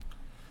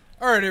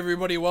All right,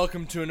 everybody,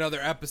 welcome to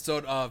another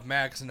episode of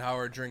Max and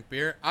Howard Drink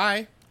Beer.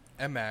 I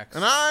am Max.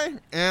 And I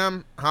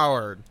am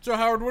Howard. So,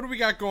 Howard, what do we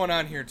got going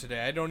on here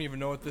today? I don't even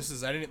know what this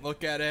is. I didn't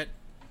look at it.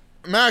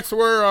 Max,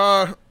 we're,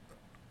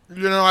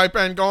 I've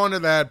been going to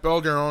that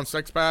Build Your Own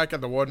Six-Pack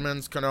at the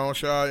Woodman's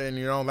Kenosha, and,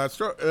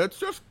 it's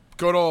just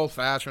good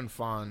old-fashioned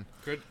fun.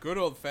 Good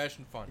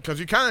old-fashioned fun. Because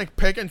you kind of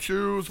pick and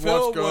choose Phil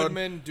what's good.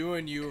 Woodman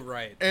doing you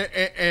right. And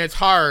it's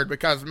hard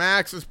because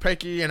Max is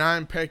picky and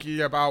I'm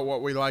picky about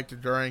what we like to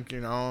drink,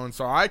 and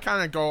so I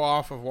kind of go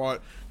off of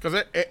what,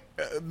 because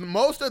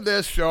most of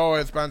this show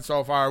has been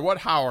so far what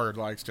Howard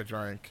likes to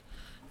drink,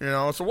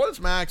 so what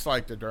does Max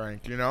like to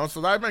drink,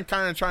 so I've been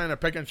kind of trying to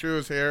pick and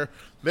choose here.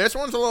 This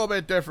one's a little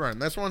bit different.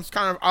 This one's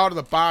kind of out of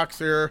the box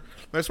here.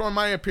 This one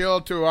might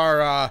appeal to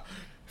our,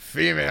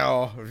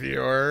 female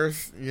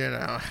viewers,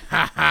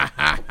 ha ha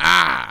ha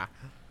ha.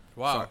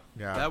 Wow, So,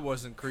 yeah. That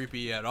wasn't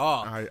creepy at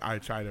all. I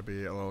try to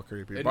be a little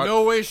creepy. In but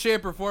no way,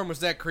 shape, or form was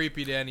that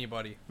creepy to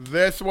anybody.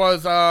 This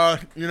was,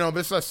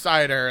 this is a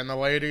cider, and the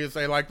ladies,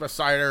 they like the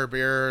cider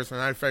beers, and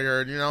I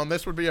figured,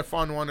 this would be a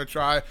fun one to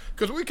try,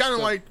 because we kind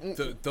of like...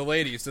 The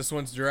ladies, this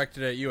one's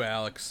directed at you,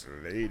 Alex.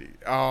 Lady.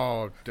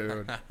 Oh,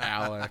 dude,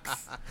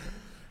 Alex.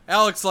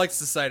 Alex likes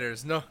the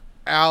ciders, no...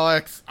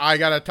 Alex, I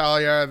gotta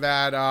tell you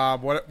that,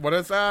 what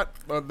is that?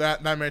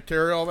 That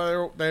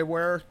material they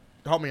wear?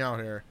 Help me out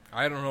here.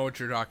 I don't know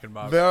what you're talking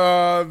about.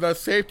 The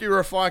safety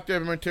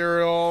reflective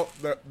material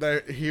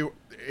he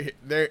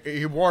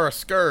wore a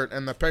skirt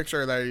in the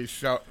picture that he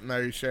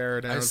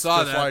shared. And I it was saw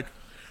just that. Like,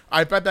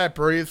 I bet that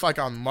breathes like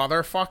a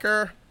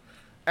motherfucker.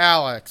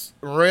 Alex,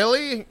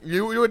 really?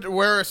 You would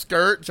wear a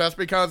skirt just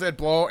because it'd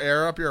blow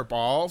air up your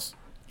balls?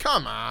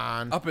 Come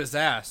on. Up his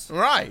ass.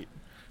 Right.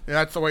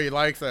 That's the way he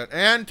likes it.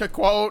 And to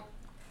quote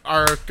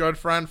our good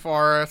friend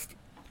Forrest,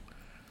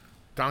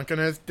 dunking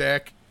his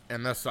dick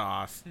in the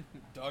sauce.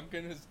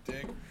 Dunking his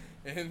dick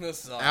in the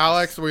sauce.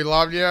 Alex, we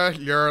love you.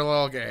 You're a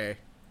little gay.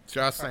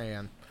 Just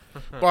saying.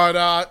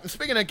 But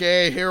speaking of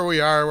gay, here we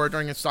are. We're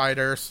drinking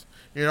ciders.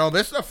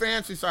 This is a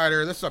fancy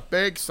cider. This is a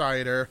big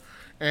cider.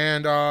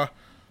 And the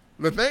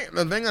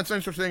thing that's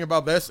interesting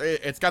about this,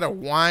 it's got a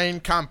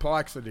wine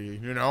complexity,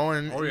 And Oh,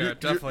 yeah,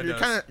 it definitely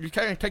does. You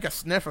kind of take a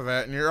sniff of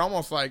it, and you're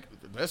almost like,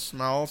 this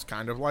smells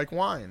kind of like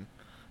wine.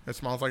 It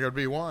smells like it would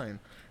be wine.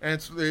 And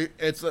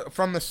it's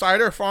from the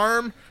cider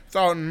farm. It's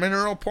out in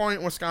Mineral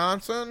Point,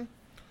 Wisconsin.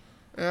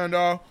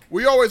 And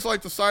we always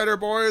like the cider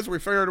boys. We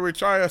figured we'd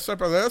try a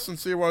sip of this and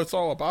see what it's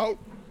all about.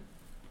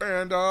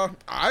 And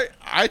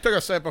I took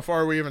a sip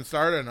before we even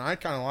started, and I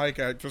kind of like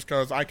it just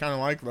because I kind of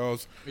like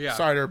those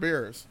cider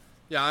beers.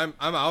 Yeah,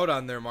 I'm out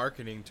on their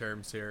marketing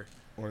terms here.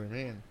 What do you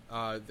mean?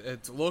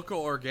 It's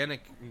local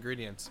organic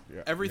ingredients.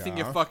 Yeah, Everything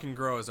you yeah. fucking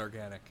grow is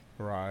organic.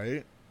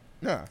 Right.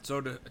 Yeah.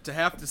 So to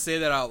have to say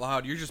that out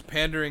loud, you're just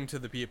pandering to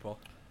the people.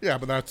 Yeah,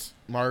 but that's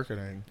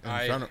marketing.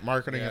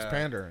 Marketing is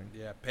pandering.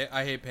 Yeah,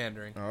 I hate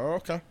pandering. Oh,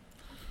 okay.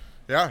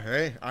 Yeah,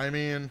 hey, I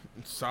mean,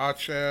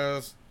 such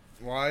is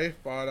life,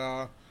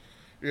 but,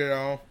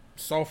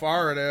 so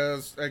far it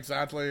is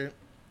exactly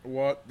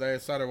what they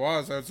said it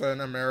was. It's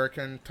an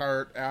American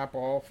tart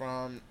apple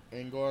from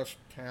English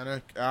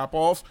tannic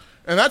apples.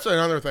 And that's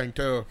another thing,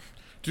 too.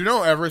 Do you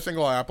know every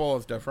single apple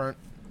is different?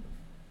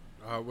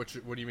 What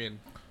do you mean?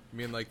 You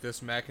mean like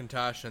this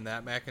Macintosh and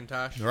that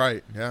Macintosh?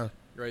 Right, yeah.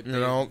 Right,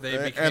 they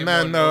became and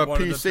then one the of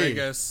PC. the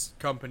biggest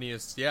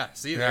companies. Yeah,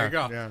 see, there you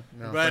go. Yeah,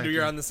 no, I'm glad thank you're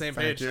you. on the same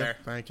Thank page you. there.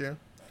 Thank you.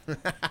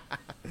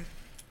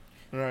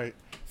 Right.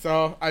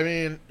 So, I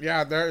mean,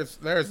 yeah, there's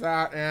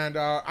that, and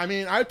I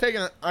mean, I've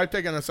taken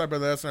a sip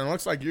of this, and it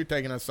looks like you've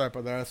taken a sip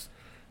of this,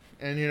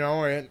 and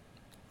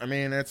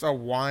it's a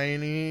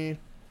winey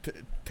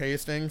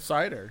tasting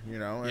cider,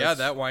 Yeah,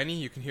 that whiny,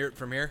 you can hear it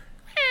from here.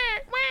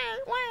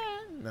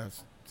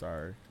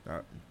 Sorry,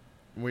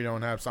 we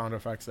don't have sound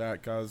effects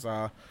yet because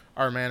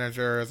our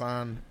manager is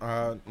on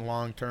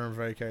long-term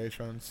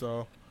vacation,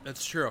 so.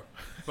 That's true,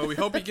 but we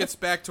hope he gets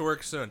back to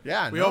work soon.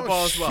 Yeah, we hope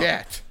all is well.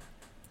 Shit.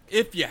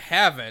 If you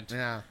haven't,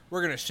 Yeah.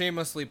 we're going to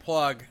shamelessly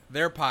plug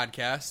their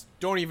podcast.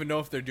 Don't even know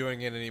if they're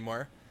doing it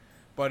anymore.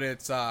 But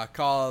it's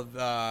called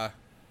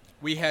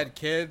We Had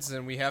Kids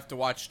and We Have to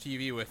Watch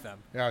TV with Them.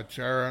 Yeah,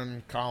 Jared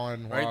and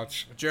Colin Right?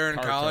 watch Jared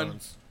and Colin.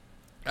 cartoons.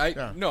 I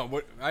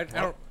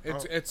don't.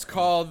 It's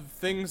called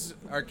Things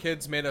Our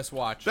Kids Made Us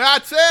Watch.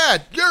 That's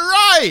it! You're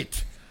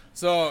right!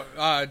 So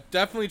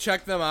definitely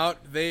check them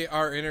out. They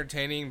are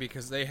entertaining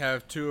because they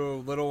have two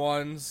little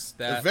ones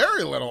that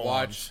Very little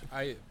watch.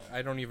 ones.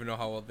 I don't even know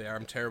how old they are.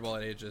 I'm terrible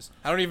at ages.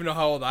 I don't even know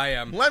how old I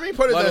am. Let me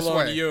put it let this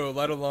alone way. you,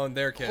 let alone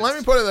their kids. Let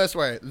me put it this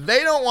way.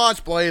 They don't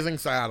watch Blazing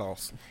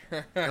Saddles.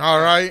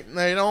 All right?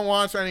 They don't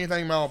watch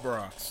anything Mel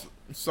Brooks.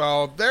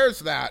 So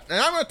there's that.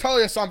 And I'm going to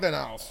tell you something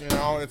else.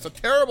 It's a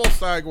terrible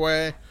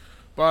segue.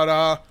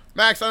 But,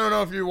 Max, I don't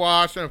know if you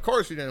watched. And, of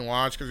course, you didn't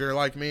watch because you're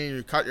like me.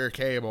 You cut your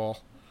cable.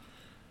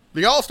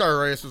 The All-Star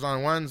race was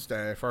on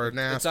Wednesday for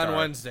NASCAR. It's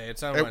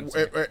on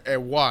Wednesday.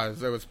 It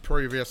was. It was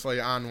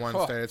previously on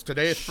Wednesday.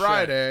 Today's shit.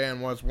 Friday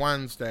and was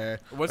Wednesday.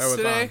 What's It was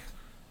today?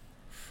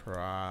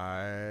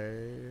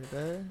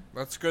 Friday.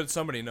 That's good.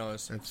 Somebody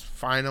knows. It's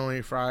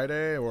finally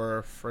Friday.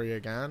 We're free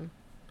again.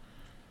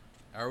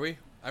 Are we?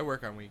 I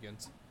work on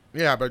weekends.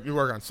 Yeah, but you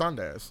work on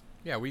Sundays.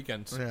 Yeah,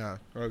 weekends. Yeah.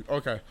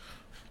 Okay.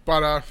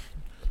 But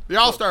the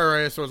All-Star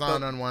race was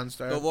on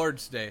Wednesday. The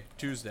Lord's Day,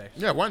 Tuesday.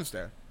 Yeah,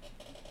 Wednesday.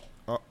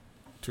 Oh,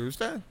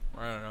 Tuesday?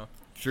 I don't know.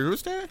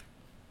 Tuesday?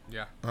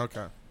 Yeah.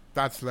 Okay.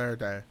 That's their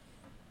day.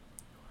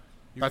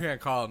 You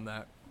can't call them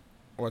that.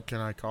 What can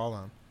I call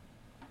them?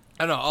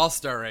 I know,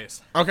 All-Star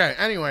race. Okay,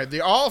 anyway,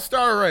 the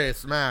All-Star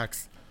race,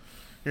 Max.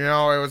 You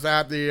know, it was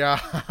at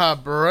the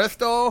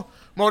Bristol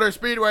Motor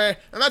Speedway,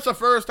 and that's the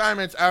first time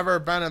it's ever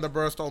been at the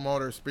Bristol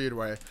Motor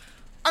Speedway.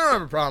 I don't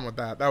have a problem with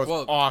that. That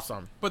was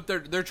awesome. But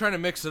they're trying to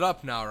mix it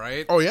up now,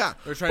 right? Oh, yeah.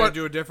 They're trying to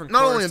do a different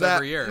not course only that,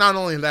 every year. Not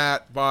only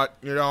that, but,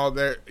 you know,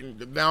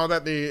 now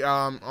that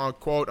the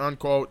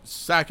quote-unquote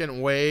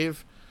second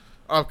wave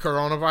of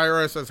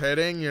coronavirus is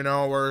hitting, you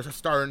know, we're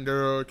starting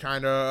to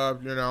kind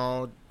of, you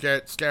know,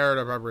 get scared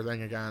of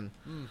everything again.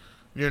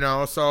 You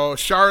know, so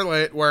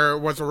Charlotte, where it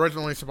was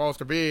originally supposed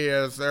to be,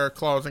 is they're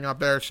closing up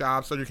their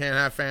shops so you can't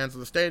have fans in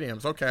the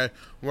stadiums. Okay,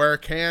 where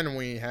can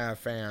we have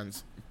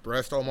fans?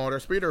 Bristol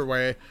Motor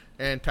Speedway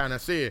in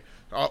Tennessee.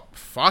 Oh,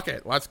 fuck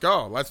it. Let's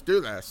go. Let's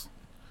do this.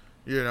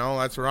 You know,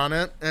 let's run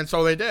it. And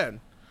so they did.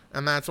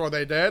 And that's what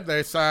they did.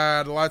 They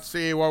said, let's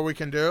see what we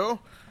can do.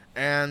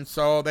 And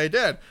so they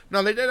did.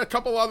 Now, they did a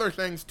couple other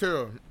things,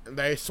 too.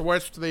 They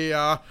switched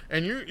the,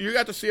 and you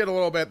got to see it a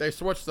little bit. They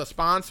switched the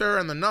sponsor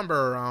and the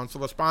number around. So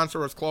the sponsor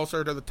was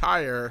closer to the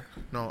tire.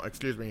 No,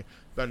 excuse me.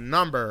 The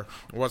number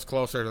was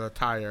closer to the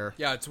tire.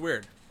 Yeah, it's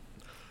weird.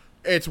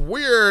 It's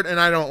weird, and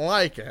I don't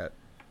like it.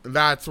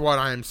 That's what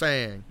I'm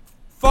saying.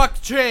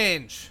 Fuck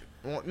change.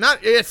 Well,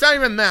 it's not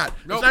even that.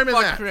 No, it's not even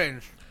fuck that.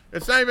 change.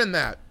 It's not even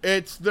that.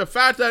 It's the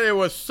fact that it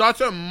was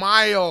such a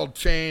mild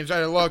change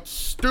that it looked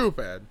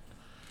stupid.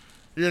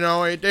 You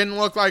know, it didn't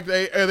look like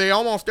they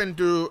almost didn't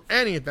do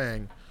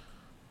anything.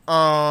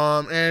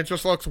 And it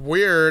just looks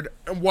weird.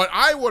 What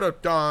I would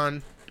have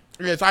done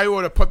is I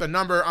would have put the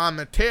number on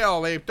the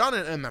tail. They've done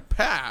it in the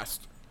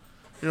past.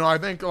 You know, I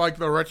think like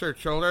the Richard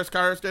Childress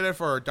cars did it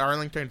for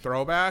Darlington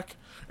Throwback.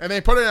 And they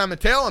put it on the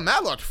tail, and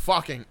that looked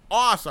fucking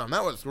awesome.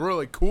 That was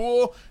really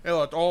cool. It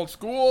looked old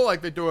school,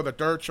 like they do with the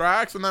dirt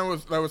tracks, and that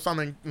was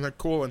something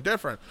cool and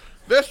different.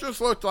 This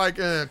just looked like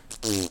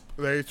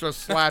they just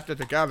slapped it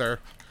together,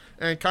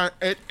 and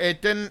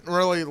it didn't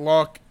really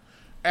look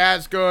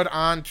as good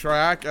on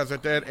track as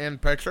it did in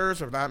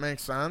pictures, if that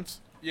makes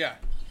sense. Yeah.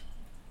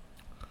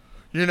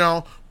 You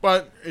know,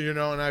 but, you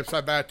know, and I've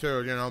said that too,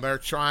 you know, they're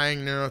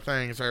trying new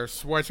things. They're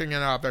switching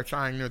it up. They're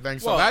trying new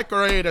things. So that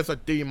grade is a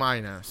D-.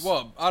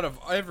 Well, out of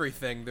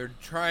everything, they're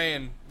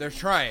trying.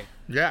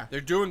 Yeah. They're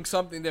doing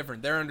something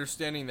different. They're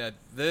understanding that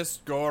this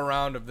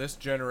go-around of this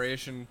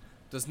generation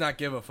does not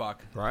give a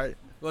fuck. Right.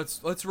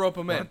 Let's rope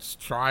them in. Let's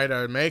try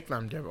to make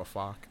them give a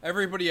fuck.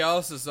 Everybody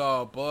else is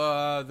all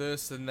blah,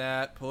 this and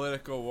that,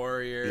 political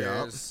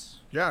warriors.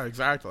 Yep. Yeah,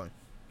 exactly.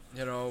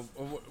 You know,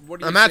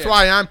 what do you And that's say?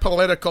 why I'm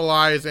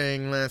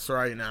politicalizing this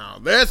right now.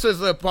 This is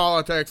the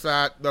politics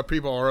that the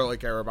people really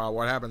care about.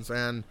 What happens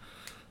in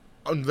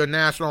the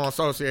National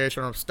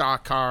Association of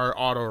Stock Car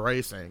Auto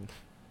Racing.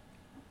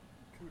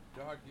 Dude,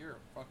 dog, you're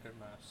a fucking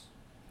mess.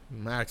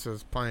 Max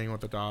is playing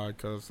with the dog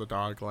because the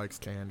dog likes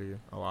candy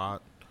a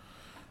lot.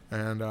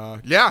 And,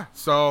 yeah,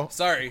 so...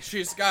 Sorry,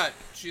 she's got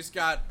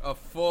a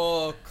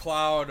full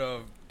cloud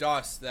of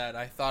dust that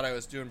I thought I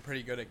was doing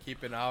pretty good at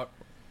keeping out.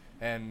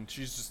 And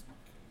she's just...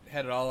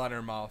 had it all on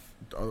her mouth.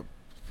 You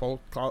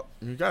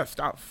gotta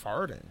stop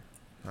farting.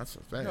 That's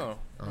the thing. No.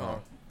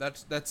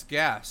 That's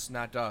gas,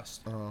 not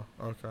dust. Oh,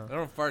 okay. I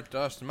don't fart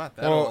dust. I'm not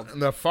that old.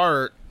 The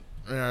fart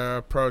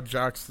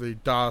projects the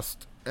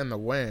dust in the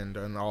wind,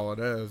 and all it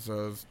is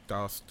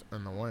dust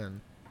in the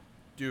wind.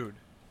 Dude.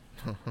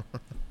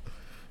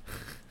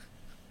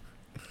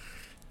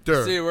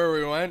 Dude. See where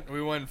we went?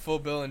 We went full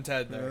Bill and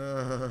Ted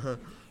there.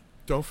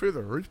 Don't fear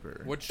the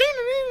Reaper. Which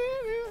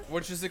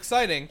is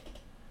exciting.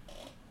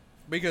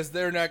 Because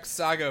their next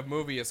Saga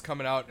movie is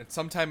coming out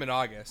sometime in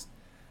August.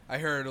 I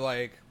heard,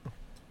 like,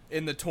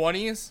 in the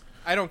 20s.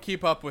 I don't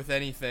keep up with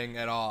anything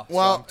at all.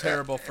 Well, so I'm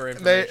terrible for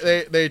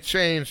information. They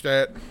changed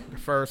it,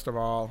 first of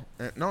all.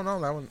 No,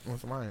 that one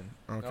was mine.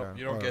 Okay. Nope,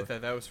 you don't get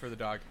that. That was for the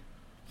dog.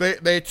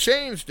 They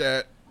changed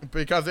it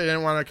because they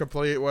didn't want to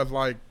complete with,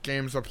 like,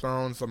 Games of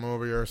Thrones, the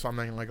movie, or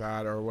something like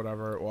that, or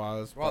whatever it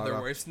was. Well, they're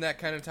wasting that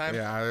kind of time?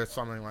 Yeah, it's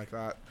something like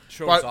that.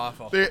 Show's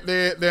awful.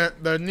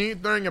 The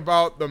neat thing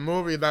about the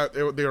movie that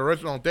the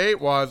original date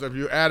was, if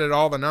you added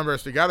all the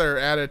numbers together,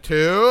 it added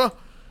to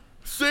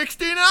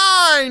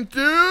 69,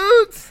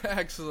 dudes!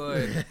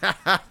 Excellent.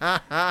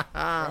 Oh,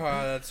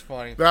 that's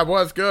funny. That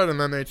was good, and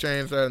then they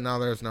changed it, and now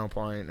there's no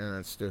point, and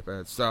it's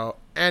stupid. So,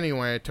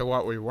 anyway, to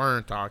what we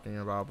weren't talking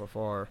about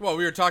before. Well,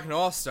 we were talking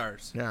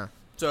All-Stars. Yeah.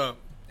 So,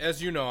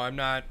 as you know,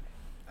 I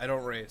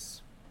don't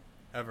race.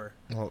 Ever.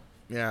 Well,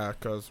 yeah,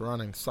 because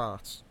running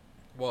sucks.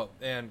 Well,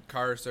 and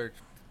cars are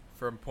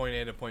from point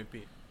A to point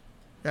B.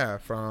 Yeah,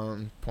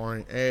 from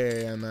point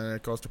A, and then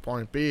it goes to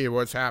point B,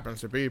 which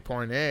happens to be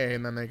point A,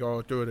 and then they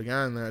go do it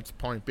again, and it's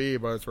point B,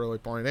 but it's really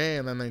point A,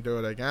 and then they do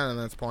it again, and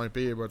that's point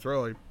B, but it's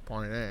really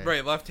point A.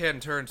 Right,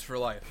 left-hand turns for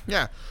life.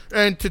 Yeah,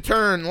 and to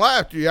turn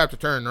left, you have to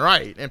turn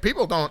right, and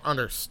people don't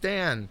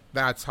understand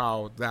that's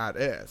how that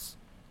is.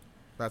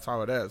 That's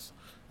how it is.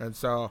 And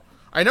so,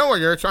 I know what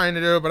you're trying to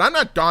do, but I'm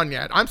not done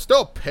yet. I'm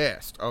still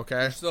pissed,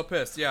 okay? You're still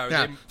pissed, yeah.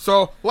 Yeah.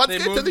 So let's they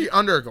get to moved- the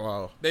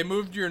underglow. They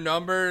moved your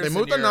numbers. They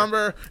moved the and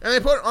number and they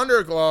put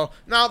underglow.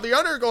 Now the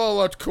underglow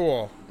looked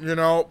cool, you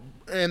know,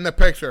 in the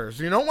pictures.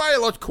 You know why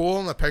it looked cool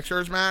in the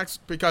pictures, Max?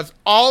 Because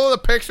all of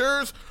the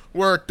pictures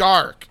were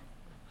dark.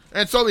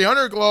 And so the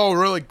underglow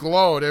really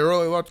glowed. It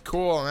really looked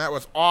cool, and that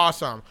was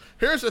awesome.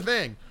 Here's the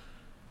thing.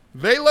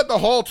 They lit the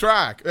whole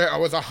track. It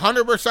was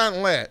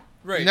 100% lit.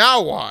 Right.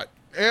 Now what?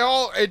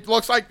 It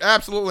looks like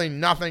absolutely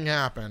nothing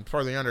happened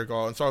for the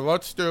underglow, and so it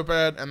looks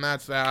stupid, and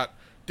that's that.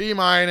 D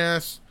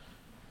minus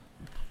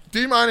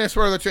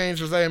were the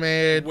changes they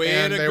made,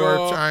 and they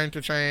were trying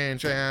to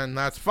change, and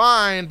that's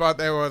fine, but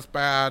it was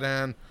bad,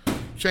 and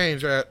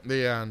change it.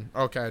 The end.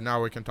 Okay,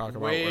 now we can talk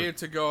about it. Way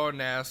to go,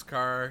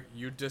 NASCAR.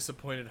 You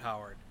disappointed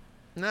Howard.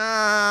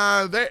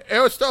 Nah, it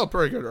was still a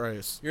pretty good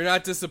race. You're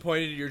not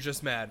disappointed. You're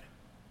just mad.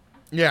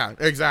 Yeah,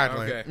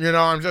 exactly. Okay. You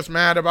know, I'm just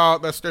mad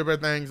about the stupid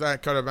things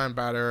that could have been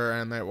better,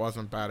 and it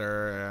wasn't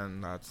better,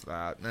 and that's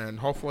that. And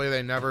hopefully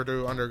they never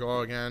do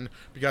underglow again,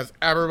 because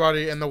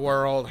everybody in the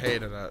world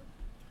hated it.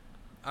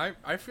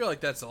 I feel like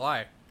that's a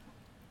lie.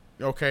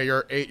 Okay,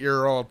 your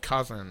 8-year-old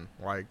cousin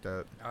liked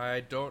it.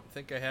 I don't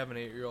think I have an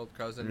 8-year-old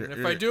cousin. And if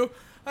You're-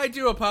 I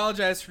do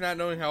apologize for not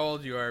knowing how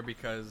old you are,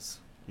 because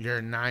Your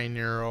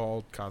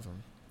 9-year-old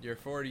cousin. your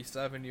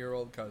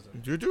 47-year-old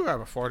cousin. You do have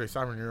a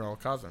 47-year-old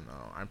cousin,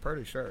 though. I'm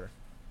pretty sure.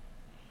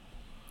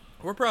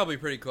 We're probably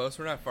pretty close.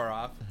 We're not far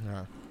off.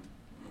 Yeah.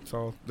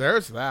 So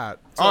there's that.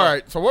 So- All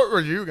right. So what were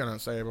you gonna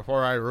say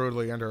before I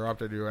rudely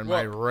interrupted you in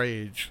my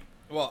rage?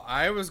 Well,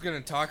 I was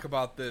gonna talk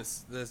about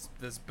this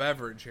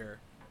beverage here,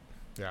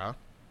 Yeah.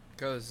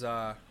 because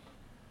I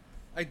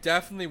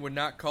definitely would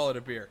not call it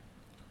a beer.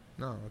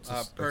 No, it's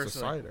a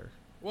personally. cider.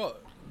 Well,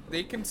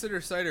 they consider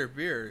cider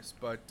beers,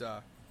 but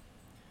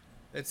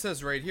it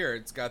says right here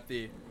it's got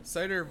the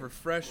cider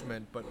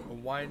refreshment, but a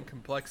wine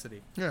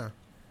complexity. Yeah.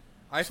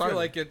 I Cider. feel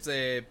like it's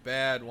a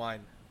bad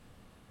wine.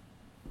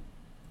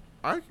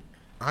 I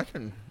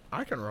can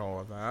roll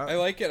with that. I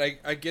like it.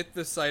 I get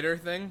the cider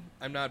thing.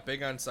 I'm not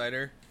big on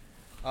cider.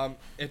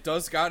 It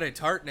does got a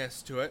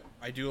tartness to it.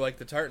 I do like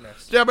the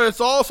tartness. Yeah, but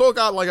it's also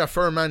got like a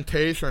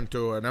fermentation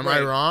to it. Am I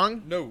Right.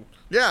 wrong? No.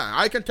 Yeah,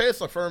 I can taste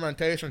the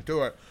fermentation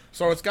to it.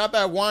 So it's got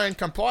that wine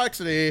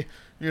complexity.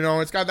 You know,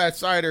 it's got that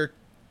cider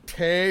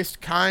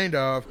taste, kind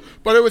of.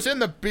 But it was in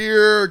the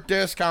beer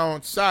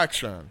discount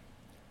section.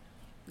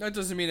 That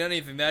doesn't mean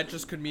anything. That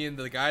just could mean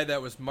the guy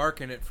that was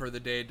marking it for the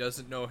day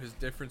doesn't know his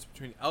difference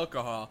between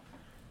alcohol,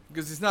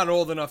 because he's not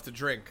old enough to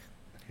drink.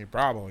 He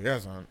probably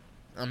isn't.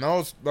 And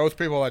those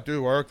people that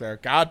do work there,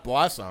 God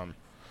bless them.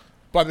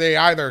 But they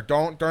either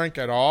don't drink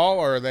at all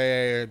or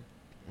they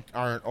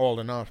aren't old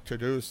enough to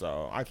do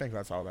so. I think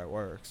that's how that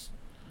works.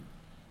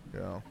 You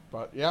know,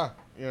 but yeah,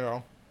 you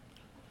know.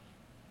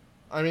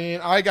 I mean,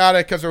 I got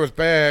it because it was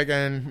big,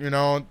 and, you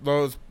know,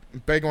 those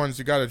big ones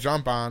you got to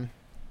jump on.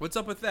 What's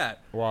up with that?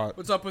 What?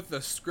 What's up with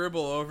the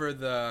scribble over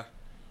the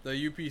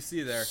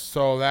UPC there?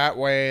 So that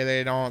way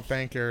they don't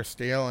think you're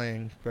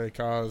stealing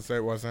because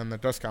it was in the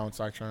discount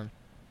section.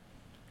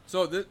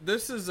 So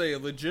this is a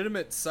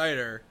legitimate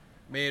cider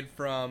made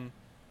from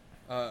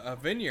a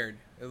vineyard,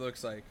 it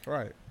looks like.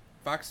 Right.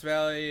 Fox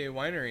Valley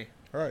Winery.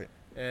 Right.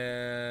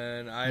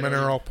 And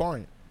Mineral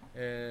Point.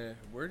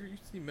 Where do you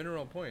see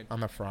Mineral Point? On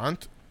the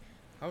front.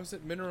 How is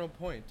it Mineral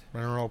Point?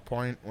 Mineral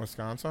Point,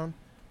 Wisconsin.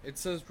 It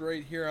says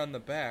right here on the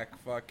back,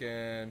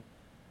 fucking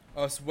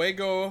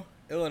Oswego,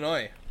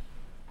 Illinois.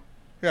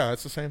 Yeah,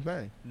 that's the same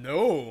thing.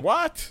 No.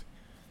 What?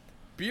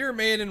 Beer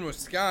made in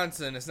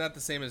Wisconsin is not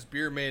the same as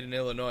beer made in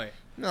Illinois.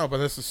 No, but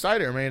this is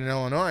cider made in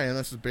Illinois, and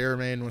this is beer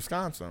made in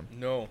Wisconsin.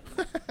 No.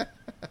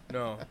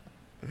 No.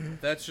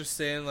 That's just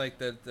saying like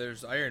that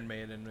there's Iron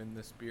Maiden in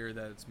this beer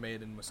that it's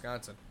made in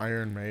Wisconsin.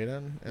 Iron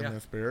Maiden in Yeah.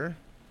 this beer.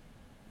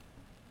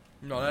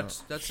 No, that's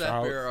that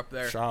Shout- beer up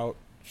there. Shout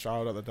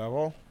at the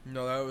devil.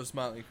 No, that was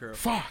Motley Crue.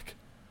 Fuck.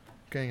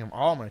 Getting them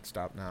all mixed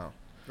up now.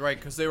 Right,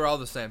 because they were all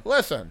the same.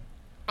 Listen,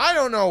 I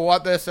don't know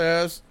what this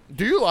is.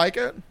 Do you like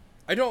it?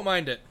 I don't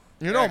mind it.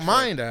 You don't Actually.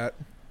 mind it.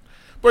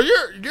 But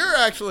you're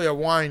actually a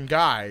wine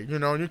guy, you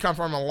know, and you come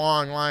from a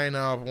long line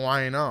of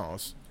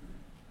winos.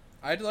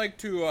 I'd like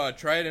to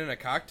try it in a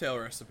cocktail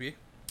recipe.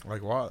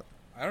 Like what?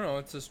 I don't know.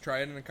 It says try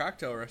it in a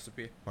cocktail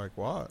recipe. Like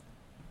what?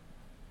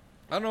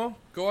 I don't know.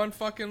 Go on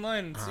fucking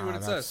line and see what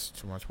it that's says.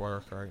 too much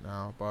work right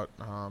now, but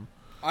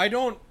I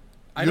don't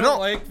you don't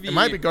like the. It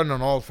might be good in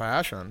an old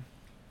fashioned.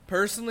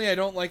 Personally, I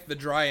don't like the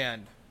dry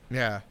end,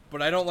 Yeah.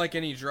 but I don't like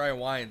any dry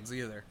wines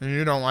either. And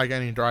you don't like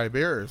any dry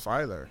beers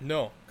either.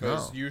 No,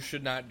 because No. you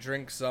should not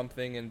drink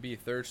something and be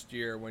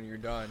thirstier when you're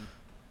done.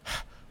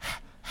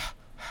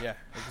 Yeah,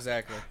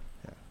 exactly.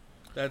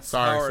 That's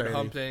Sorry, Howard Sadie.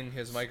 humping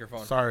his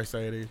microphone. Sorry,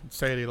 Sadie.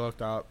 Sadie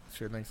looked up.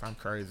 She thinks I'm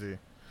crazy.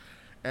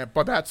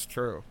 But that's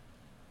true.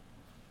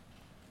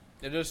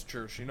 It is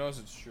true. She knows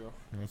it's true.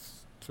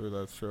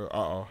 That's true.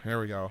 Uh-oh. Here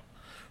we go.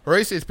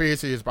 Reese's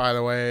Pieces, by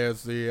the way,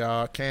 is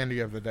the candy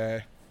of the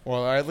day.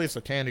 Well, at least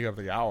the candy of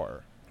the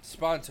hour.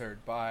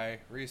 Sponsored by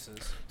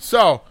Reese's.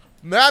 So,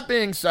 that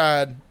being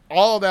said,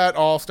 all of that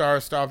All-Star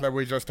stuff that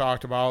we just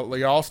talked about,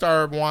 the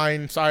All-Star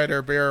wine,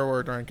 cider, beer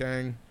we're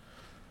drinking,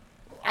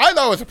 I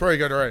thought it was a pretty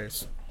good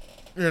race.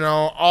 You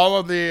know, all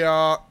of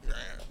the,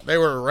 they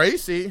were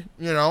racy,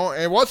 you know.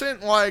 It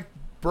wasn't like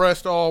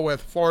Bristol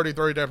with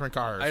 43 different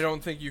cars. I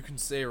don't think you can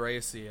say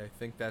racy. I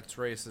think that's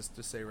racist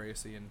to say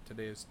racy in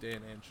today's day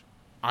and age.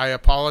 I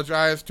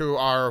apologize to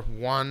our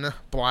one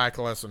black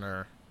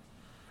listener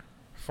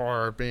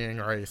for being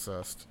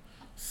racist.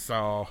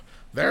 So,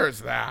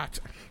 there's that.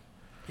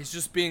 He's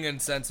just being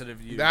insensitive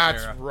to you,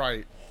 That's Sarah.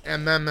 right.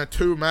 And then the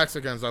 2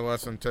 Mexicans I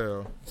listened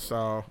to.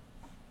 So,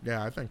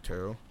 yeah, I think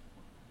 2.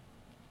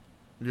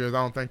 You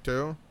don't think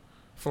 2?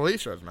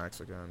 Felicia's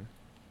Mexican.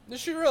 Is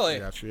she really?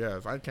 Yeah, she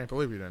is. I can't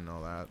believe you didn't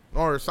know that.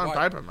 Or some What?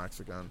 type of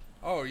Mexican.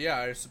 Oh, yeah,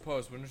 I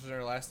suppose. When was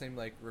her last name,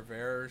 like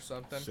Rivera or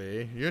something?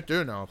 See, you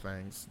do know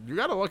things. You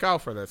got to look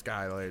out for this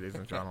guy, ladies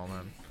and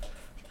gentlemen.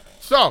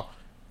 So,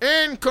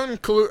 in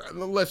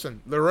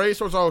listen, the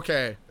race was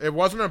okay. It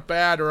wasn't a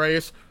bad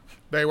race.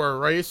 They were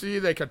racy.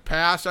 They could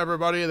pass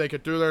everybody. They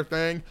could do their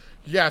thing.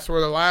 Yes,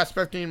 for the last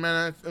 15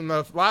 minutes, in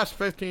the last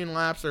 15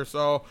 laps or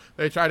so,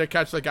 they tried to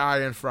catch the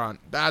guy in front.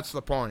 That's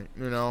the point,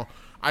 you know.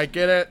 I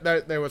get it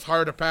that it was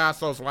hard to pass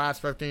those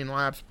last 15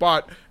 laps,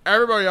 but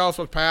everybody else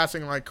was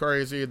passing like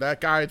crazy. That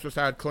guy just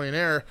had clean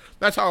air.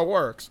 That's how it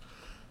works.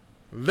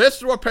 This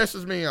is what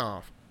pisses me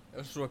off.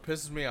 This is what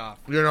pisses me off.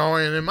 You know,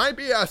 and it might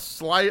be a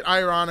slight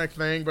ironic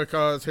thing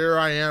because here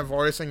I am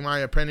voicing my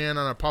opinion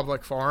on a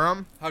public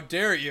forum. How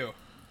dare you?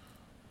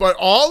 But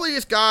all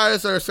these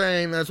guys are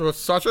saying this was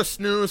such a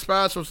snooze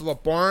fest. This was the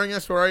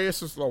boringest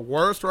race. This is the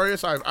worst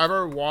race I've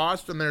ever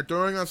watched. And they're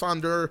doing this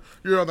under,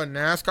 you know, the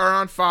NASCAR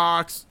on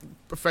Fox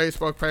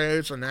Facebook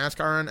page, the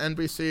NASCAR on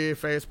NBC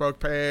Facebook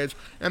page,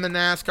 and the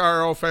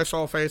NASCAR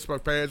official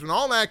Facebook page, and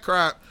all that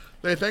crap.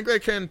 They think they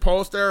can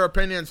post their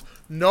opinions.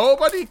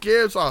 Nobody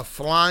gives a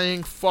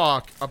flying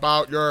fuck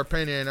about your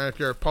opinion if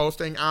you're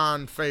posting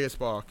on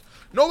Facebook.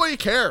 Nobody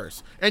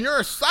cares. And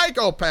you're a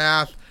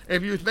psychopath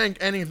if you think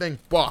anything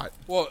but.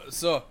 Well,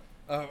 so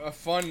a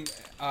fun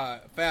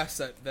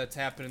facet that's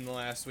happened in the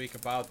last week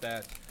about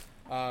that.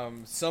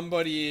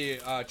 Somebody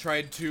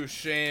tried to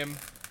shame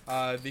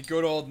the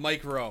good old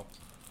Mike Rowe.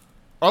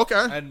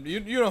 Okay. And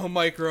you know who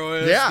Mike Rowe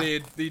is. Yeah.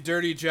 The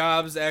dirty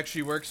jobs,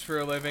 actually works for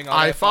a living. All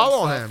I that fun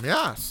follow stuff. him,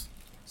 yes.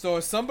 So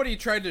somebody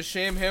tried to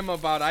shame him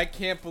about, I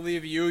can't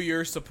believe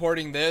you're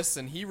supporting this.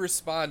 And he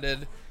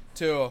responded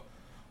to,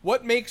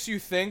 what makes you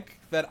think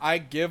that I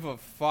give a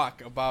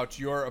fuck about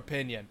your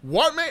opinion?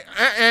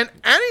 And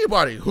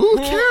anybody, who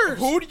cares?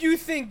 Who do you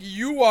think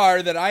you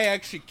are that I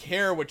actually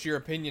care what your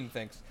opinion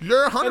thinks?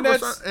 You're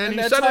 100%, and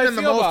he said it in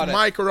the most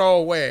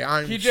micro way,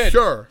 I'm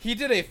sure. He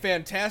did a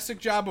fantastic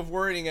job of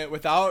wording it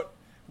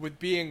with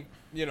being,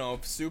 you know,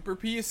 super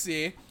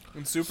PC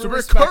and super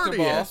respectable.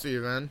 Courteous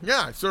even.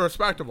 Yeah, so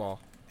respectable.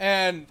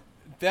 And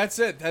that's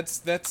it. That's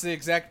the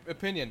exact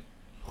opinion.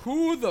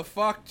 Who the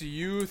fuck do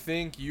you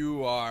think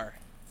you are?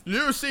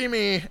 You see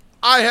me,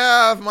 I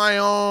have my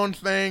own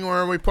thing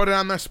where we put it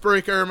on the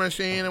Spreaker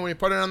machine and we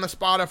put it on the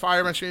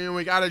Spotify machine.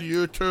 We got a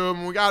YouTube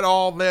and we got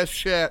all this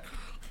shit.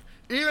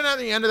 Even at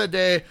the end of the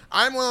day,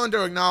 I'm willing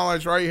to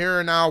acknowledge right here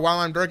and now while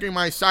I'm drinking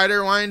my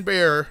cider wine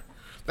beer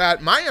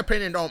that my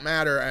opinion don't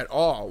matter at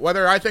all.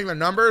 Whether I think the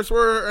numbers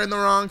were in the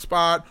wrong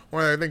spot,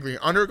 whether I think the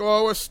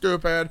underglow was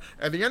stupid,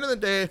 at the end of the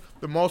day,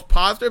 the most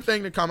positive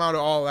thing to come out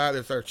of all that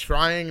is they're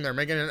trying, they're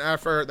making an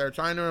effort, they're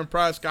trying to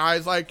impress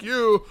guys like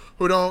you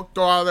who don't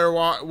go out of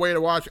their way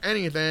to watch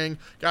anything,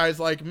 guys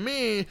like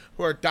me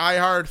who are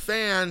diehard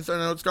fans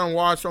and it's going to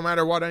watch no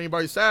matter what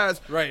anybody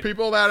says, right.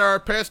 People that are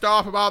pissed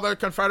off about the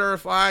Confederate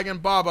flag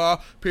and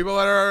Bubba, people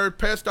that are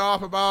pissed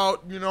off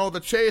about, you know, the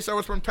chase that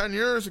was from 10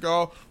 years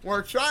ago,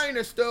 we're trying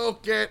to still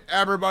get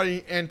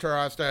everybody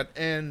interested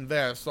in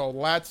this, so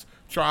let's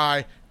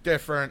try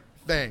different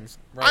things.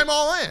 Right. I'm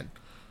all in.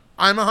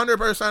 I'm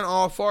 100%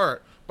 all for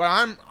it.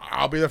 But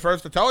I'll be the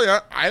first to tell you,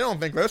 I don't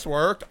think this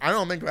worked. I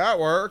don't think that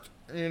worked,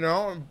 you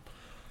know.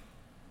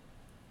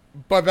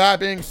 But that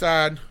being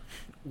said,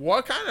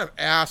 what kind of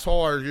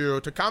asshole are you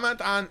to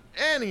comment on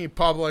any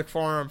public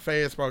forum,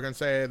 Facebook, and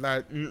say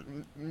that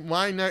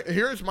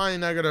here's my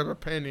negative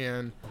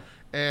opinion,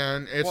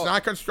 and it's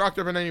not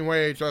constructive in any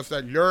way, just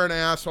that you're an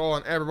asshole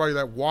and everybody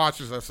that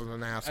watches this is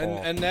an asshole.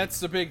 And that's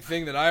the big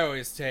thing that I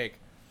always take.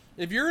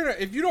 If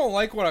you don't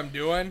like what I'm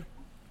doing,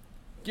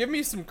 give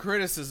me some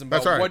criticism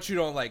about what you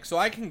don't like so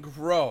I can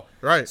grow.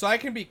 Right. So I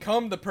can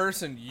become the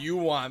person you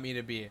want me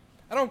to be.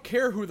 I don't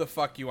care who the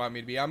fuck you want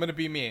me to be. I'm going to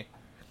be me.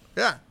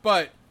 Yeah.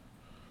 But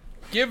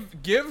give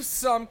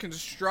some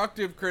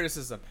constructive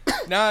criticism.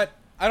 Not,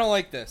 I don't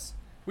like this.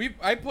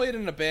 I played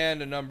in a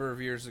band a number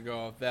of years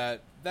ago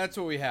that's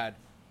what we had.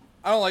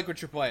 I don't like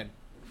what you're playing.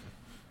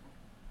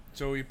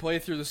 So we play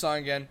through the song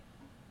again.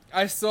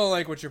 I still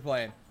like what you're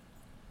playing.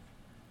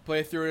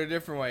 Play through it a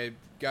different way.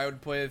 Guy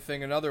would play the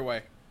thing another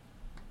way.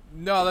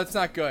 No, that's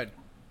not good.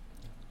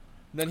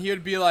 Then he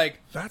would be like,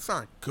 That's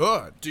not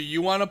good. do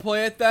you want to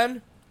play it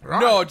then? Right.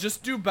 No,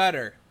 just do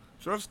better.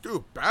 Just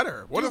do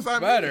better. What does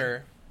that mean?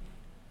 Better.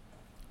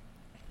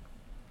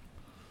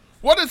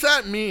 What does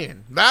that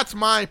mean? That's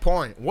my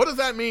point. What does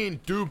that mean,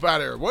 do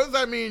better? What does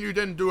that mean you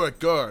didn't do it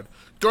good?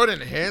 Good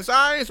in his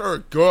eyes or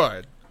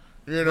good?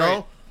 You know?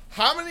 Right.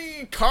 How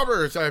many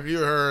covers have you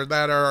heard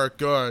that are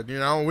good? You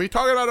know, we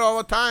talk about it all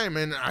the time,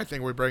 and I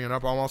think we bring it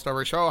up almost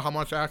every show, how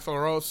much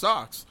Axl Rose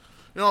sucks.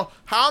 You know,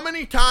 how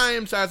many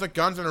times has a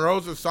Guns N'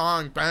 Roses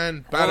song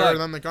been better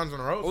than the Guns N'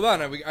 Roses? Hold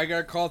on, I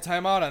gotta call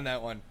timeout on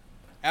that one.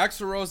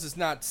 Axl Rose does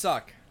not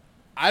suck.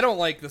 I don't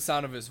like the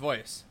sound of his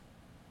voice.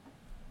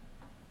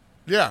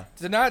 Yeah.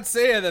 To not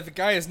say that the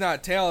guy is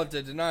not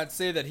talented, to not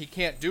say that he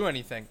can't do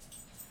anything.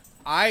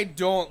 I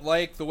don't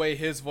like the way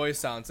his voice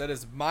sounds. That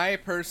is my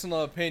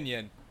personal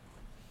opinion.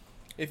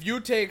 If you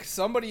take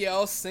somebody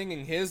else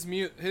singing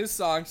his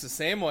songs the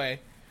same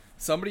way,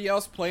 somebody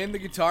else playing the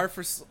guitar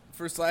for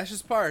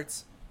Slash's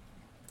parts,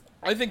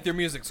 I think their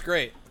music's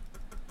great.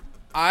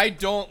 I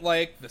don't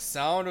like the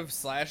sound of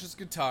Slash's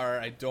guitar.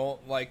 I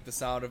don't like the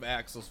sound of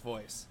Axl's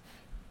voice.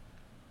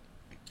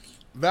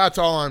 That's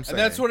all I'm saying. And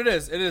that's what it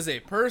is. It is a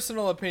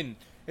personal opinion.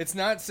 It's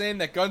not saying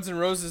that Guns N'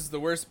 Roses is the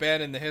worst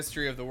band in the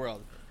history of the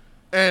world.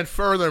 And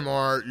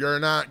furthermore, you're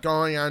not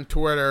going on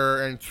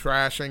Twitter and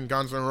trashing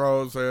Guns N'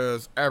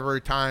 Roses every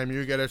time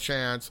you get a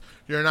chance.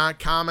 You're not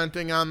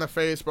commenting on the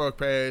Facebook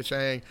page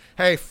saying,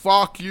 hey,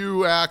 fuck you,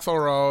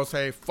 Axl Rose.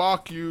 Hey,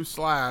 fuck you,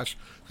 Slash.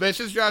 This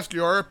is just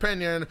your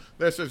opinion.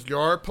 This is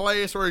your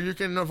place where you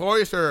can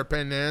voice your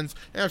opinions.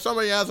 And if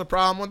somebody has a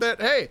problem with it,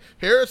 hey,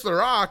 here's the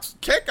rocks.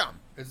 Kick them.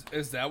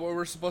 Is that what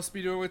we're supposed to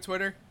be doing with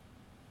Twitter?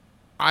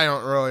 I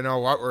don't really know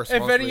what we're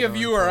supposed to be doing. If any of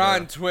you are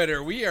on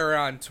Twitter, we are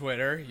on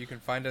Twitter. You can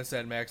find us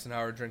at Max and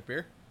Howard Drink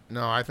Beer.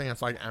 No, I think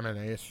it's like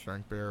M&H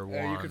Drink Beer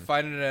 1. You can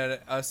find it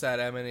at us at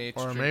M&H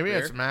or Drink maybe Beer.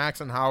 it's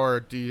Max and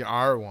Howard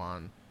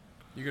DR1.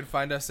 You can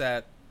find us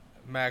at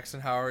Max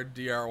and Howard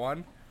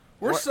DR1.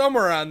 We're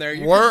somewhere on there.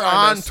 We're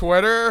on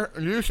Twitter.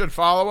 You should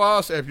follow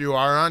us if you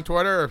are on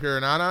Twitter. If you're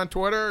not on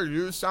Twitter,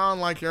 you sound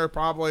like you're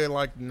probably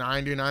like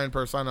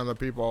 99% of the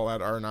people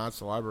that are not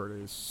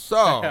celebrities.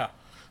 So, Yeah.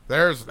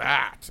 There's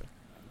that.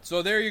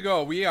 So there you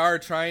go. We are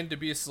trying to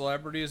be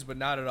celebrities, but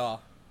not at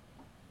all.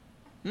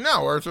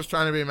 No, we're just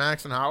trying to be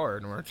Max and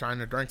Howard, and we're trying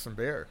to drink some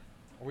beer.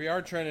 We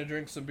are trying to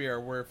drink some beer.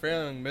 We're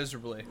failing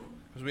miserably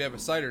because we have a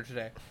cider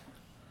today.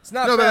 It's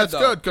not No, bad, that's though.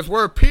 good, because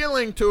we're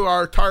appealing to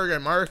our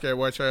target market,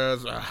 which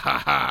is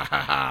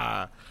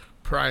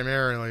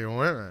primarily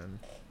women.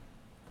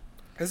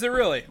 Is it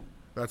really?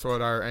 That's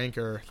what our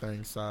anchor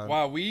thing said.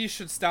 Wow, we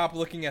should stop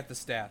looking at the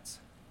stats.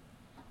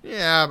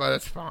 Yeah, but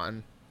it's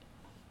fun.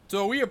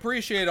 So we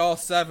appreciate all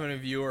 7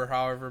 of you, or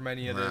however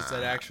many it is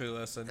that actually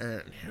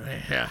listen.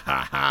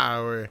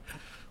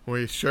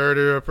 We sure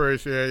do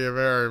appreciate you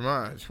very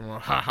much.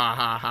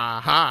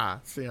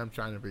 See, I'm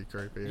trying to be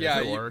creepy. Yeah,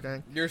 is it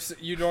working?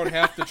 You don't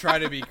have to try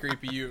to be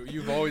creepy.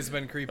 You've always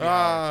been creepy,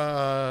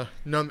 Howard.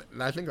 No,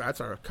 I think that's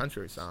our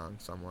country song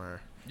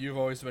somewhere. You've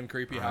always been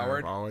creepy,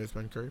 Howard. I've always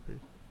been creepy,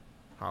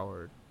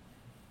 Howard.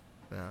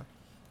 Yeah.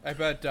 I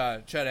bet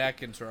Chet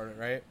Atkins wrote it,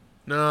 right?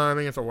 No, I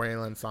think it's a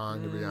Waylon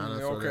song, to be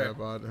honest with okay. you.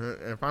 But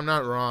if I'm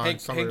not wrong,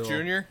 Hank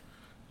Jr.?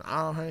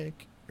 Oh,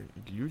 Hank,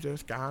 you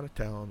just gotta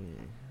tell me.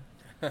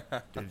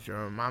 Did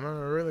your mama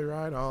really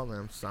write all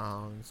them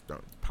songs?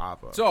 Don't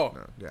pop up. So,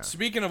 no, yeah.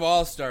 Speaking of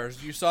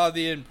All-Stars, you saw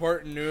the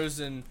important news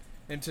in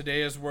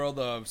today's world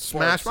of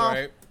sports, Smash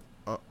Mouth?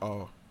 right?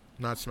 Oh,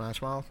 not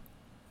Smash Mouth?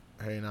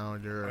 Hey, now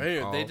you're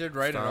Hey, they did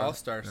write an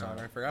All-Star. All-Star song.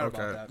 I forgot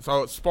about that.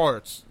 So,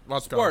 sports.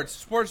 Let's go.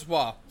 Sports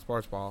ball.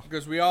 Sports ball.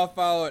 Because we all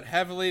follow it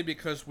heavily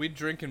because we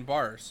drink in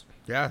bars.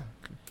 Yeah,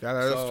 that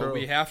is So true.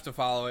 we have to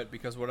follow it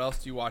because what else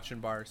do you watch in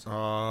bars? The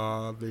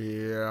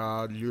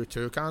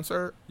U2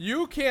 concert?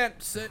 You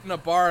can't sit in a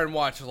bar and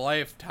watch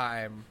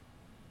Lifetime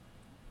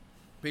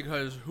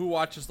because who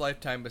watches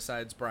Lifetime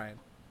besides Brian?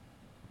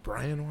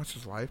 Brian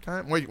watches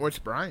Lifetime? Wait,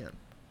 which Brian?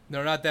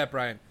 No, not that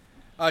Brian.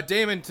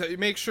 Damon,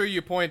 make sure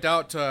you point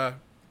out to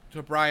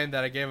Brian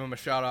that I gave him a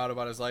shout out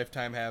about his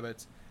Lifetime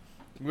habits.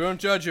 We won't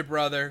judge you,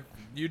 brother.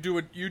 You do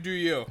what you do.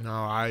 You. No,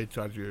 I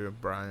judge you,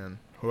 Brian.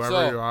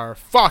 Whoever you are,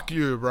 fuck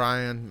you,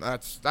 Brian.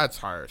 That's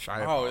harsh.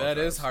 That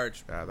is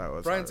harsh. Yeah, that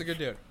was. Brian's harsh. a good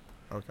dude.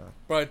 Okay.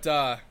 But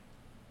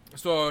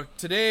so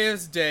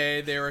today's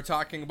day, they were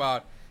talking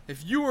about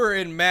if you were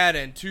in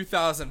Madden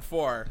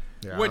 2004,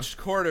 Yeah. which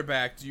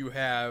quarterback do you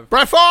have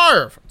Brett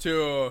Favre.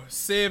 to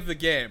save the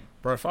game?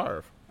 Brett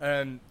Favre.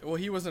 And well,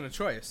 he wasn't a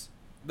choice.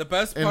 The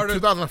best In part of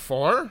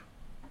 2004.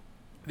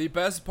 the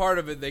best part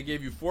of it, they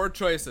gave you 4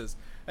 choices,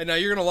 and now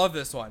you're gonna love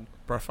this one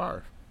Brett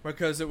Favre.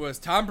 because it was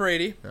Tom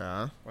Brady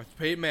Yeah. with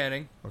Peyton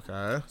Manning,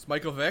 Okay. it's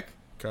Michael Vick,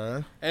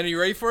 Okay. and are you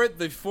ready for it?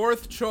 The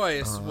 4th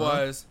choice Uh-huh.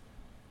 was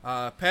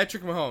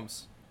Patrick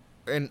Mahomes.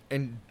 And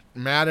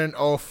Madden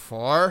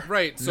 04?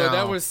 Right, so No.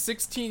 that was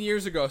 16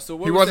 years ago. So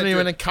what He was wasn't that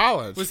even dude? in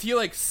college. Was he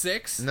like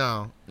 6?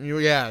 No.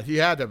 Yeah, he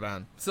had to have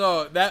been.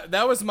 So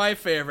that was my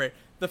favorite.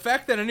 The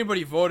fact that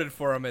anybody voted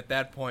for him at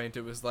that point,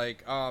 it was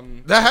like,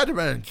 That had to have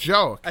been a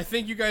joke. I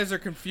think you guys are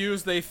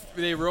confused.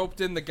 They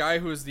roped in the guy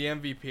who was the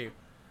MVP.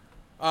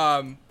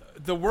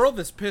 The world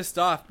is pissed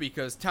off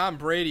because Tom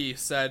Brady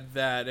said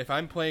that if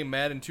I'm playing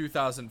Madden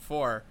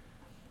 2004,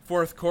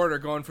 fourth quarter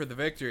going for the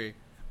victory,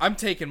 I'm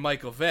taking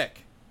Michael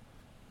Vick.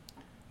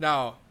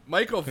 Now,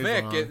 Michael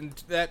Vick at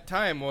that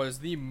time was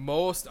the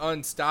most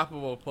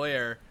unstoppable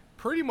player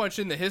pretty much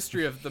in the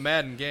history of the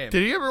Madden game.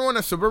 Did he ever win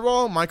a Super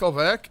Bowl, Michael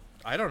Vick?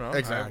 I don't know.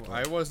 Exactly.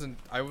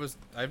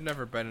 I've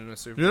never been in a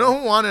Super You Bowl. know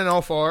who won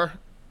in 04?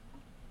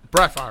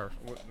 Brett Favre.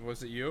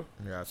 Was it you?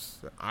 Yes.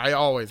 I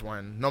always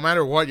win. No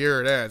matter what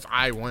year it is,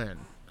 I win.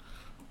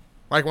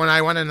 Like when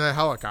I went in the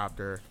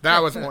helicopter.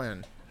 That was a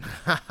win.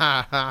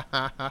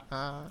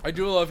 I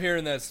do love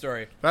hearing that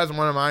story. That's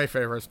one of my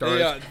favorite stories.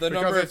 Yeah, the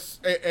because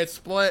number it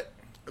split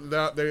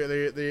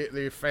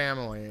the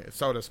family,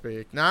 so to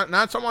speak.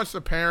 Not so much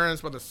the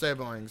parents, but the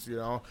siblings. You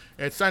know,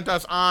 it sent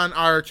us on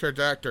our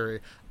trajectory.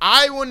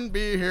 I wouldn't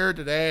be here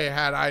today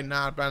had I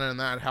not been in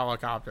that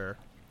helicopter.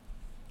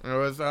 It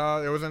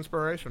was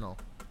inspirational.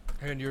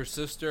 And your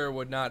sister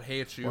would not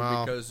hate you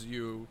Well, because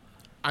you...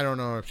 I don't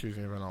know if she's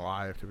even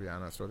alive, to be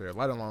honest with you,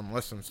 let alone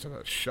listens to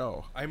the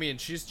show. I mean,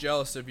 she's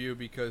jealous of you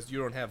because you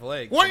don't have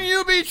legs. Wouldn't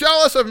you be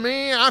jealous of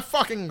me? I'm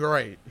fucking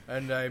great.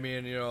 And I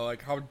mean, you know,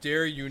 like, how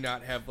dare you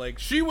not have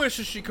legs? She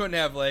wishes she couldn't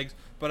have legs,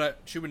 but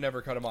she would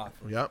never cut them off.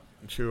 Yep,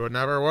 she would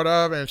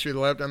have, and she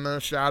lived in the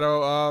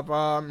shadow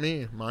of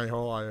me my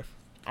whole life.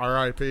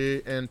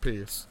 R.I.P. in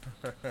peace.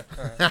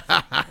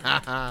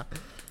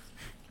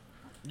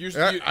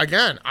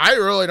 Again, I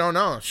really don't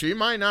know. She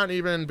might not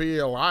even be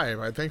alive.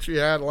 I think she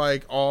had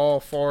like all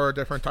 4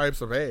 different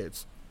types of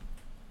AIDS.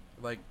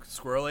 Like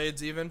squirrel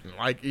AIDS even?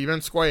 Like even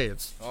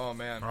squades. Oh,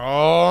 man.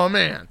 Oh,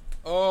 man.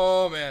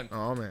 Oh, man.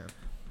 Oh, man.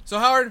 So,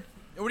 Howard,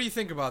 what do you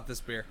think about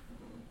this beer?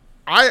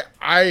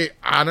 I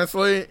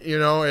honestly, you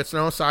know, it's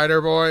no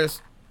Cider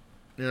Boys.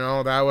 You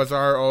know, that was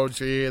our OG.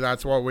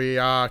 That's what we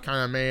kind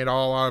of made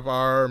all of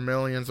our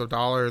millions of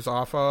dollars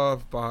off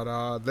of.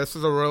 But this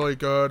is a really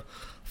good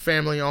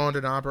family-owned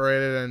and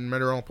operated in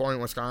Mineral Point,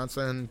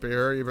 Wisconsin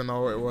beer, even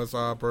though it was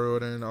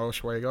brewed in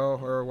Oswego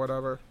or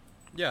whatever.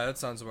 Yeah, that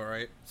sounds about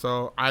right.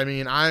 So, I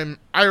mean, I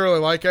really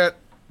like it,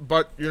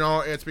 but, you know,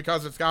 it's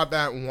because it's got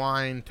that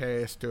wine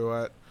taste to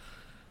it.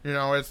 You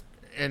know,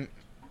 and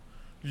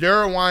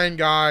you're a wine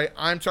guy.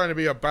 I'm trying to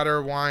be a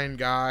better wine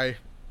guy.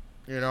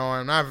 You know,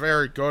 I'm not a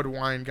very good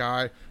wine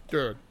guy.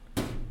 Dude,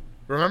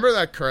 remember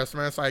that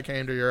Christmas I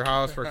came to your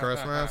house for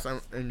Christmas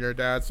and your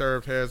dad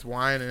served his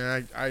wine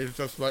and I was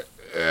just like,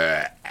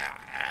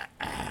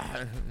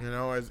 you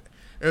know, it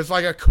was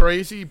like a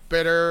crazy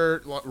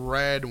bitter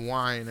red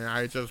wine and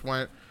I just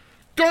went,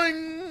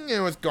 ding, it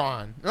was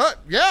gone.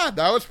 Yeah,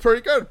 that was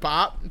pretty good,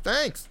 Pop.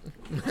 Thanks.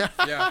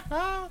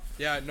 Yeah.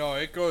 Yeah, no,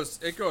 it goes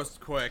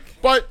quick.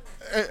 But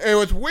it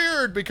was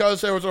weird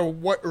because there was a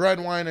red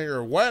wine at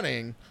your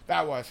wedding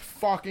that was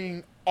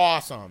fucking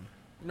awesome.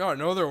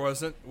 No, there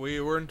wasn't. We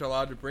weren't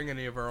allowed to bring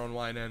any of our own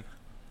wine in.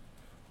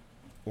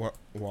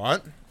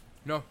 What?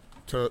 No.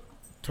 To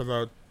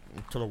the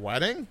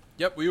wedding?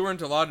 Yep, we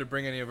weren't allowed to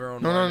bring any of our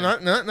own No, wine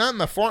in. not in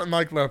the front,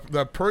 like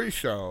the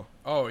pre-show.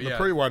 Oh, The yeah.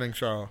 pre-wedding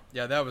show.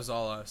 Yeah, that was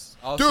all us.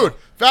 Also, Dude,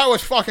 that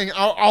was fucking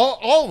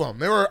all of them.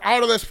 They were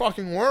out of this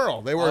fucking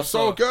world. They were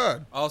so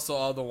good. Also,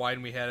 all the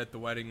wine we had at the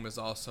wedding was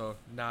also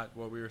not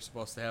what we were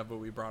supposed to have, but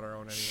we brought our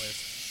own anyways.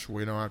 Shh,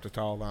 we don't have to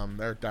tell them.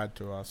 They're dead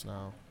to us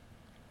now.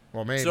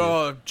 Well, maybe.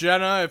 So,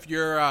 Jenna, if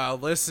you're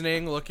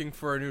listening, looking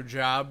for a new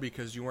job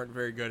because you weren't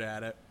very good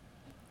at it.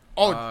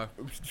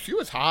 She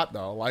was hot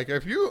though. Like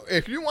if you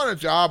want a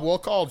job, we'll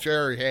call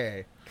Jerry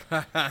Hay.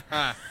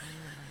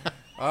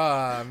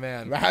 Ah,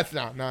 man. That's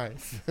not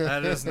nice.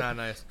 That is not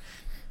nice.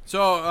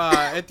 So,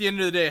 at the end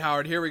of the day,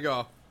 Howard, here we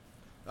go.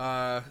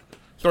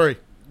 3.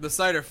 The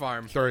Cider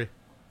Farm. 3.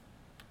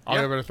 I'll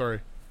Yeah. give it a 3.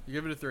 You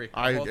give it a 3.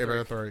 I give it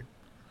a 3.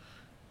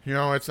 You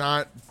know, it's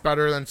not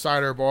better than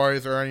Cider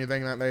Boys or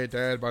anything that they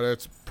did, but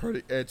it's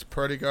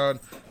pretty good.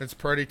 It's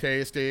pretty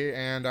tasty,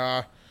 and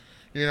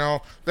you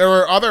know, there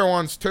were other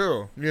ones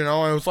too. You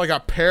know, it was like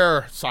a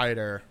pear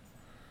cider.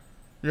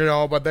 You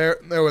know, but there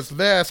was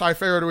this. I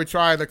figured we'd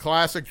try the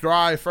classic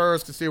dry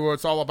first to see what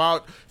it's all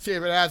about. See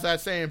if it has that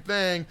same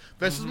thing.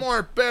 This is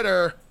more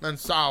bitter than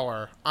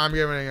sour. I'm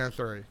giving it a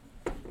 3.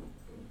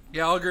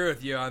 Yeah, I'll agree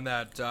with you on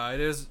that. It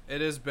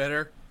is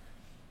bitter.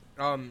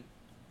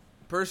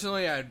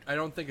 Personally, I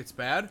don't think it's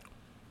bad.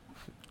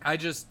 I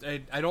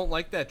don't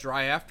like that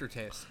dry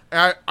aftertaste.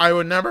 I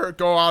would never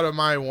go out of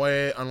my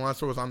way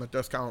unless it was on the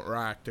discount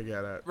rack to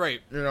get it.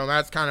 Right. You know,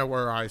 that's kind of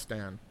where I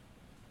stand.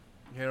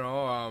 You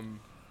know,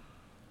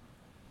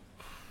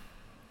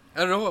 I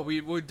don't know.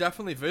 We would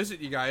definitely visit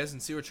you guys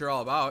and see what you're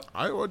all about.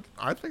 I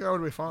think that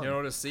would be fun. You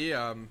know, to see.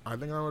 I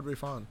think that would be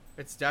fun.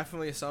 It's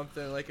definitely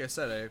something. Like I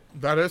said,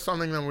 That is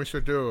something that we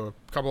should do.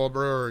 A couple of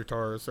brewery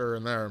tours here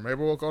and there. Maybe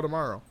we'll go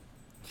tomorrow.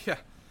 yeah,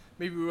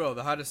 Maybe we will.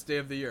 The hottest day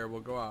of the year.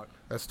 We'll go out.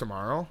 That's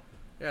tomorrow?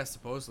 Yeah,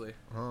 supposedly.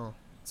 Oh.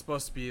 It's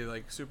supposed to be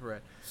like super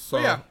red. So,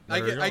 But yeah,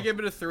 there you go. I give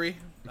it a 3.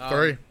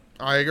 3.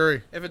 I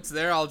agree. If it's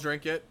there, I'll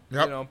drink it.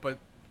 Yep. You know, but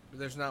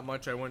there's not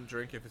much I wouldn't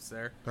drink if it's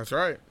there. That's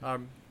right.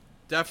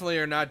 Definitely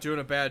are not doing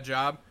a bad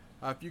job.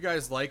 If you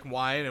guys like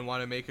wine and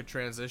want to make a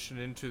transition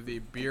into the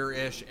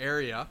beer-ish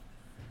area,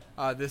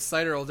 this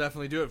cider will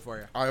definitely do it for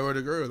you. I would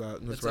agree with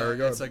that. It's very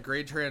good. It's a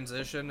great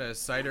transition as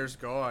ciders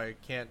go. I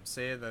can't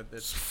say that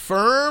It's it's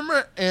firm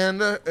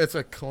and it's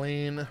a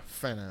clean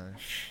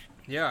finish.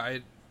 yeah.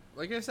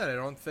 Like I said, I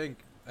don't think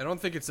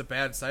it's a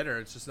bad cider.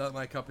 It's just not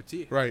my cup of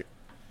tea. Right.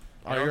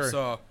 I agree.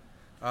 So,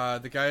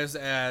 the guys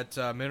at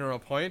Mineral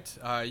Point,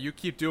 you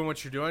keep doing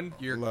what you're doing.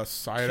 You're La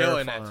Cider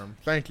killing Farm.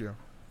 Thank you.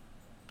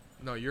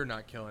 No, you're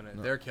not killing it.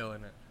 No. They're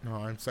killing it. No,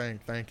 I'm saying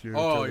thank you.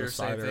 Oh, to you're the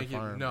saying Cider thank you.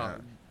 Farm. No. Yeah.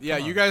 Yeah,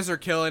 Come you on. guys are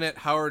killing it.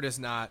 Howard is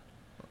not.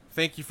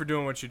 Thank you for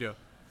doing what you do.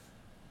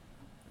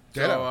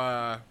 Ditto.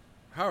 So,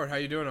 Howard, how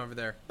you doing over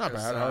there? Not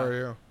 'Cause, bad. How are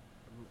you?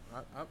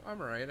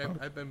 I'm all right.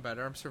 I've been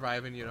better. I'm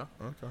surviving, you know.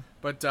 Okay.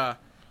 But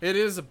it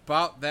is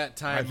about that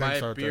time. I think My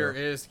so, beer too.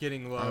 is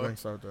getting low. I think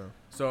so too.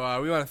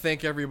 So we want to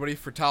thank everybody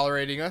for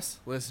tolerating us,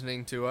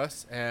 listening to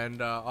us,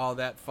 and all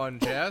that fun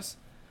jazz.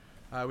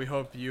 We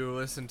hope you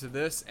listen to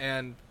this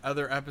and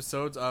other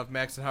episodes of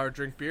Max and Howard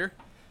Drink Beer.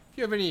 If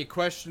you have any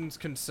questions,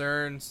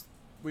 concerns,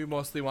 we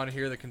mostly want to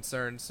hear the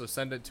concerns, so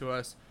send it to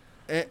us.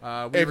 We If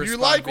you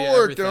respond like via what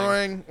we're everything.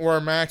 doing, we're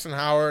Max and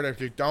Howard. If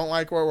you don't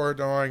like what we're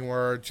doing,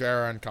 we're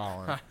Jared and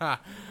Colin.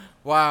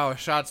 Wow,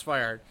 shots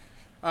fired.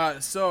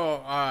 So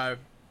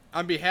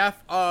on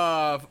behalf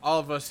of all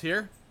of us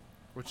here,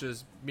 which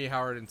is me,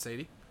 Howard, and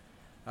Sadie,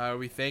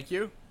 we thank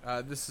you.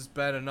 This has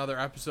been another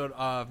episode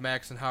of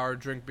Max and Howard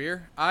Drink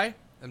Beer. I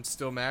am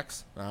still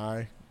Max.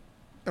 I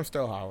am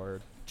still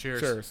Howard.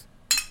 Cheers. Cheers.